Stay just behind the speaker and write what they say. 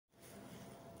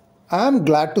I am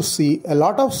glad to see a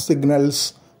lot of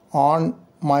signals on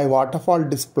my waterfall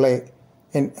display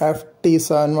in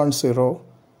FT710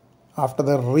 after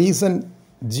the recent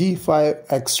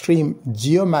G5 extreme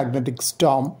geomagnetic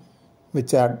storm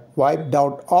which had wiped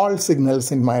out all signals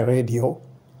in my radio.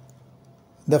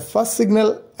 The first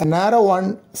signal, a narrow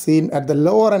one seen at the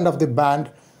lower end of the band,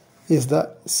 is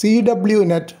the CW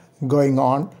net going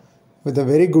on with a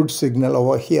very good signal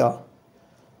over here.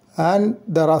 And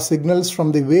there are signals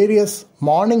from the various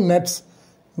morning nets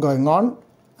going on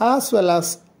as well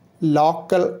as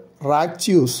local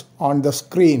ractus on the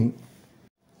screen.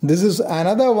 This is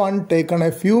another one taken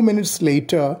a few minutes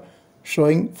later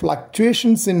showing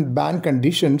fluctuations in band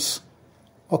conditions.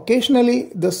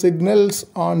 Occasionally the signals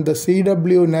on the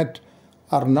CW net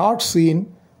are not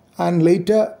seen and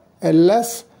later a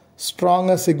less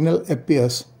stronger signal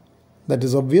appears. That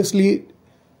is obviously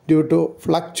due to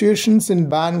fluctuations in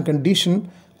band condition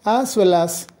as well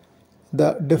as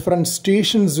the different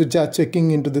stations which are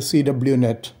checking into the CW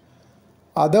net.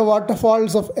 Other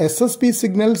waterfalls of SSB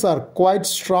signals are quite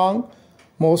strong.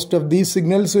 Most of these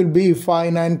signals will be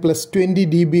 59 plus 20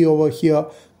 dB over here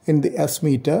in the S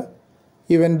meter,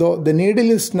 even though the needle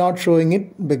is not showing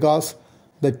it because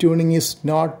the tuning is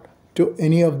not to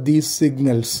any of these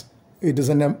signals. It is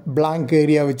in a blank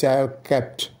area which I have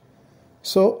kept.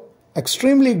 So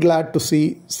extremely glad to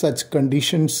see such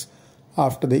conditions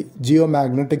after the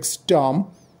geomagnetic storm,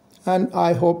 and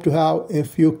I hope to have a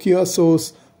few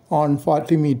QSOs on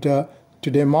 40 meter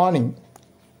today morning.